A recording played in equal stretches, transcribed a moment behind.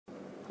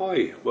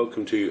Hi,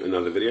 welcome to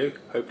another video,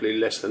 hopefully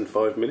less than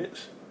 5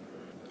 minutes.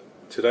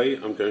 Today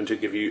I'm going to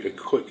give you a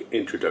quick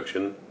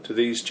introduction to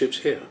these chips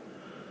here.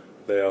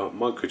 They are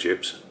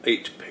Microchip's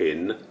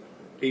 8-pin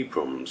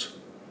EEPROMs,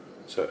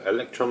 so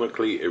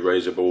electronically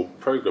erasable,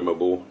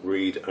 programmable,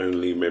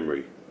 read-only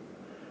memory.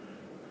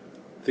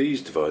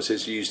 These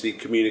devices use the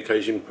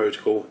communication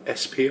protocol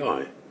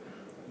SPI.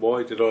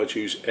 Why did I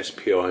choose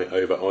SPI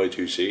over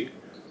I2C?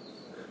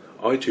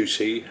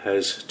 I2C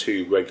has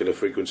two regular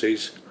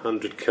frequencies,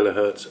 100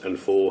 kHz and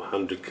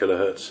 400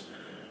 kHz.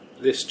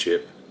 This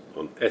chip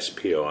on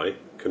SPI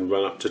can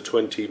run up to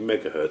 20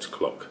 MHz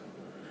clock.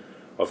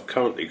 I've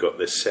currently got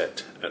this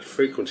set at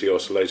frequency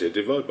oscillator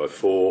divided by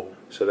 4,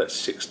 so that's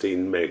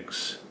 16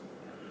 megs.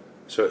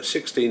 So at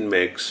 16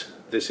 megs,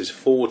 this is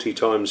 40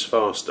 times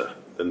faster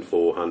than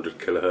 400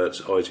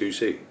 kHz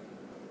I2C.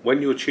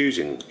 When you're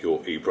choosing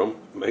your EEPROM,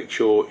 make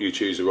sure you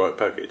choose the right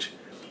package.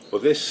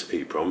 Well, this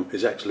EEPROM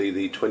is actually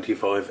the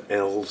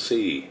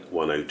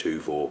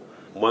 25LC1024,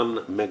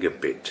 1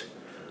 megabit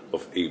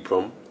of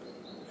EEPROM.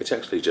 It's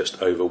actually just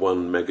over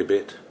 1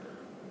 megabit.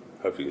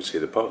 Hopefully you can see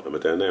the part number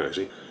down there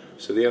actually.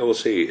 So the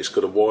LC, it's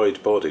got a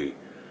wide body,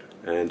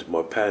 and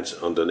my pads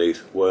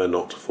underneath were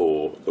not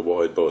for the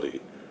wide body,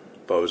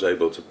 but I was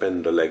able to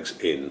bend the legs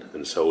in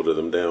and solder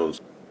them down.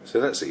 So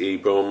that's the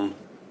EEPROM.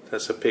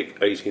 That's a PIC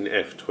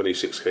 18F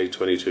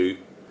 26K22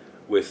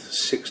 with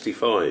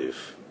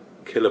 65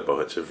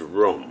 kilobytes of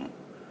ROM.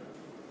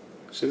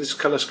 So this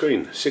colour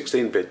screen,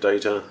 16-bit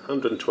data,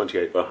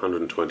 128 by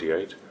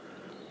 128,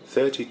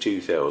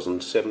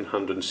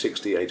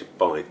 32,768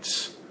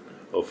 bytes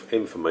of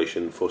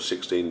information for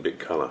 16-bit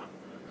colour.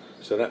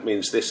 So that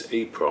means this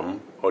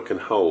EEPROM, I can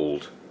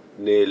hold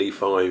nearly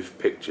 5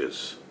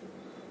 pictures.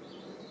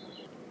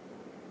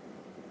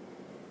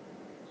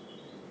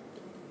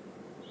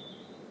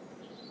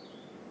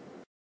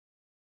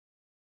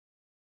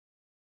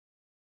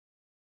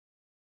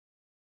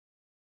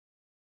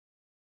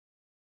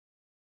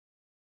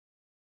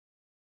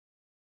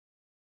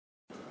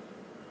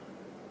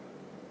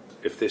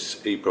 If this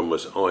EEPROM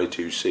was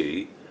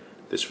I2C,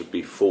 this would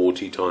be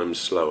 40 times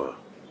slower.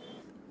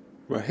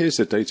 Right, here's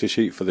the data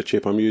sheet for the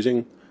chip I'm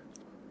using.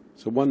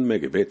 So 1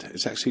 megabit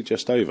is actually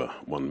just over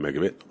 1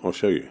 megabit. I'll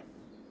show you.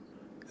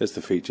 There's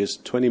the features,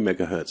 20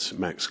 megahertz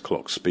max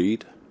clock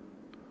speed.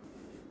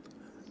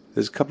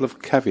 There's a couple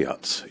of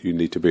caveats you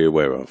need to be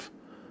aware of.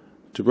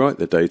 To write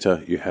the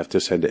data, you have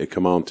to send it a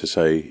command to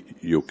say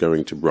you're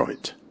going to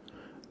write.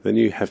 Then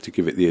you have to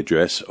give it the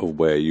address of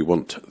where you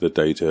want the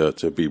data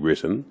to be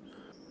written.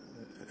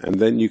 And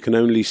then you can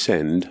only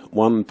send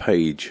 1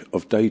 page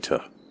of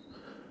data.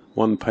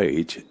 1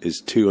 page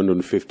is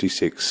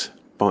 256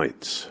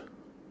 bytes.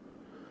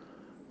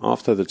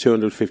 After the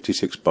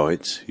 256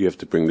 bytes, you have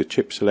to bring the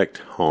chip select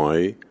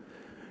high,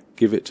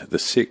 give it the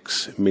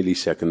 6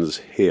 milliseconds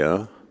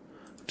here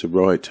to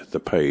write the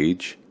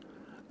page,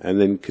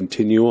 and then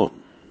continue on.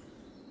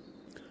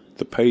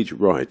 The page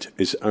write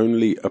is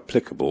only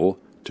applicable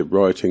to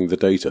writing the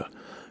data.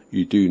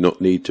 You do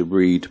not need to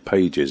read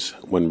pages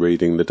when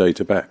reading the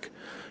data back.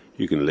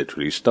 You can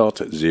literally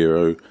start at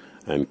 0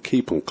 and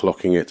keep on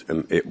clocking it,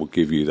 and it will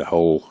give you the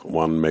whole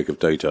 1 meg of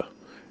data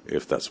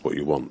if that's what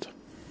you want.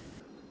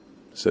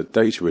 So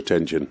data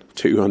retention,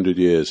 200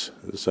 years,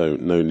 so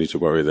no need to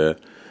worry there.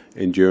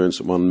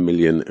 Endurance, 1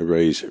 million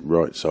erase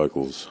write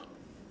cycles.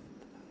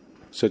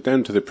 So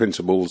down to the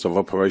principles of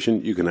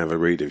operation, you can have a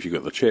read if you've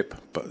got the chip,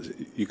 but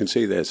you can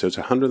see there, so it's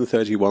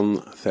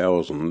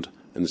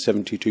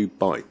 131,072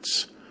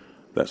 bytes.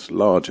 That's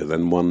larger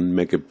than 1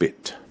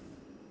 megabit.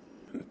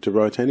 To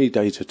write any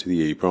data to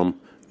the EEPROM,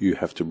 you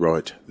have to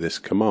write this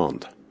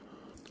command.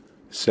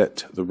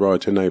 Set the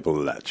write enable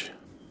latch.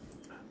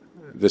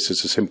 This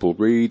is a simple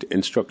read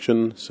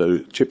instruction, so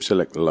chip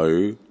select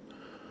low.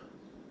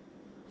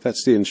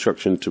 That's the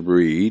instruction to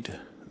read.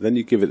 Then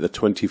you give it the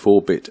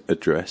 24-bit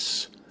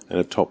address, and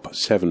the top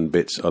 7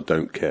 bits I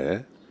don't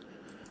care.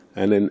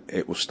 And then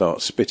it will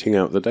start spitting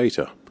out the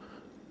data,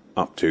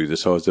 up to the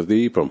size of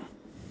the EEPROM.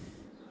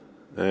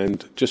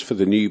 And just for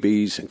the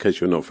newbies, in case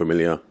you're not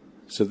familiar,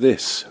 so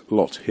this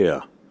lot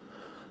here,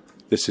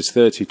 this is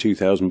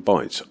 32,000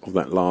 bytes of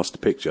that last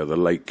picture, the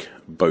lake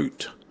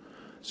boat.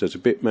 So it's a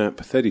bitmap,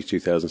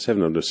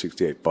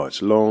 32,768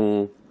 bytes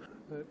long.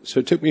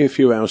 So it took me a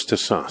few hours to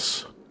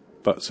suss.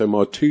 But so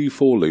my 2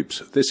 for loops,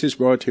 this is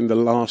writing the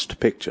last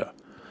picture.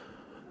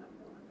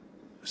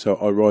 So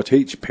I write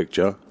each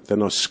picture,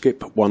 then I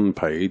skip 1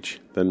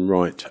 page, then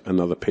write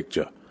another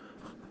picture.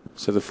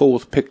 So the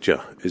 4th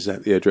picture is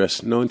at the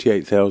address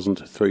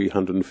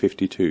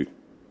 98,352.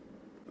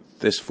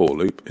 This for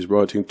loop is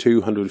writing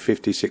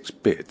 256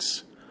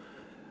 bits,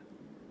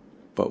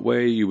 but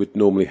where you would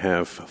normally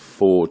have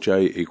for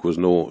j equals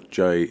 0,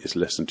 j is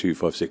less than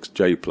 256,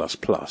 j++,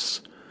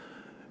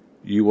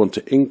 you want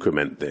to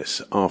increment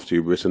this after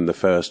you've written the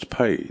first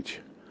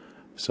page.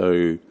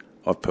 So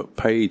I've put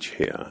page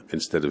here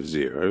instead of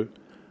 0,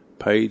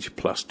 page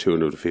plus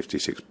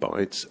 256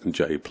 bytes, and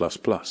j++.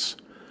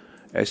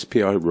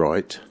 SPI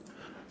write,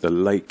 the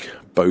lake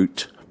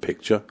boat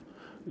picture,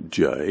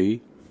 j,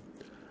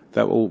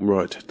 That will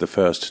write the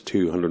first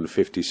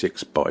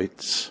 256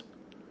 bytes.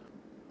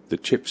 The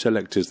chip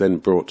select is then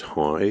brought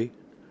high.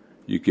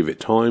 You give it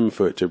time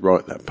for it to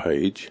write that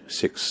page,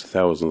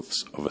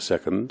 6/1000ths of a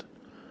second.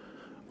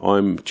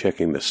 I'm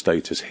checking the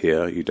status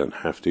here, you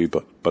don't have to,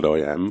 but I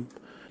am.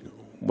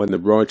 When the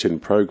write in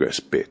progress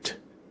bit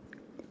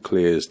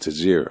clears to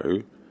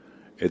 0,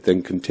 it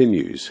then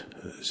continues.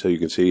 So you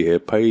can see here,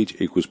 page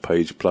equals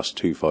page plus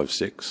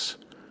 256.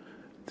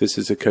 This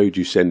is the code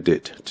you send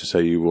it to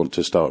say you want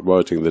to start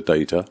writing the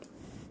data.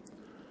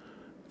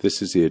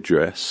 This is the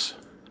address,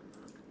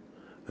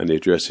 and the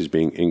address is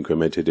being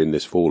incremented in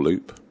this for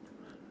loop,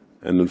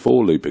 and then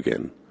for loop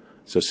again.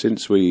 So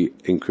since we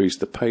increased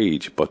the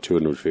page by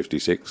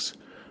 256,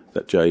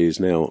 that J is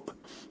now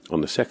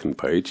on the second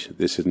page.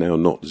 This is now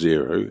not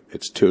 0,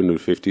 it's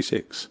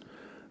 256.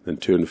 Then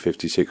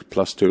 256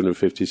 plus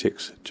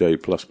 256, J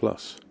plus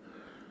plus.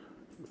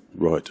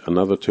 Write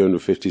another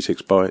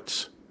 256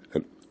 bytes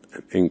and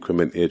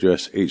increment the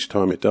address each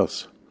time it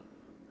does.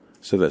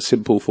 So that's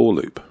simple for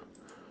loop.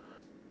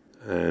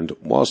 And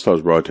whilst I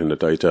was writing the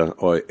data,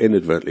 I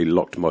inadvertently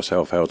locked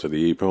myself out of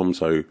the EEPROM,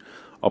 so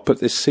I'll put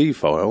this C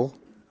file.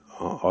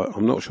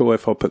 I'm not sure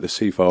if I'll put the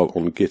C file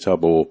on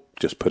GitHub or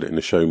just put it in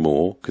the show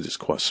more, because it's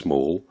quite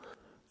small.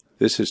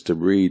 This is to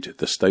read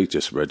the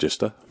status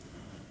register.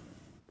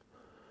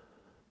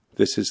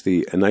 This is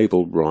the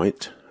enable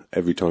write.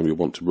 Every time you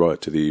want to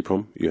write to the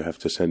EEPROM, you have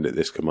to send it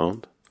this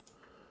command.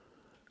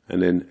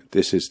 And then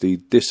this is the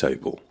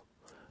disable.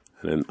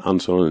 And then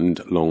unsigned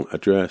long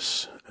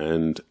address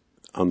and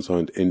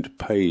unsigned int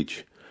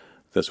page.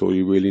 That's all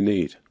you really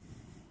need.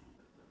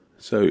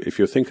 So if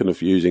you're thinking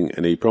of using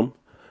an EEPROM,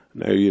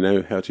 now you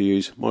know how to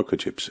use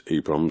Microchip's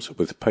EEPROMs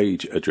with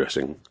page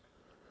addressing.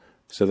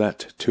 So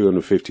that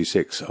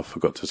 256, I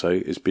forgot to say,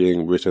 is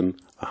being written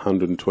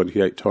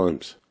 128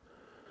 times.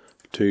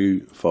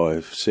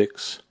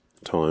 256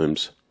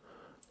 times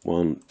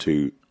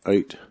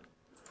 128,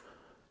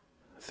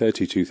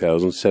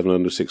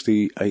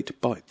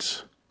 32,768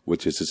 bytes,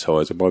 which is the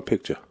size of my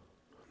picture.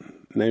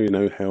 Now you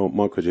know how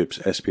Microchip's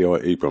SPI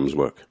EEPROMs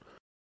work.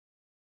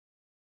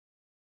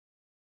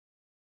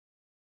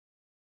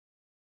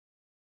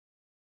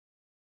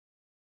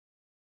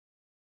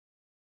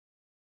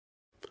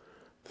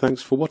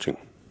 Thanks for watching.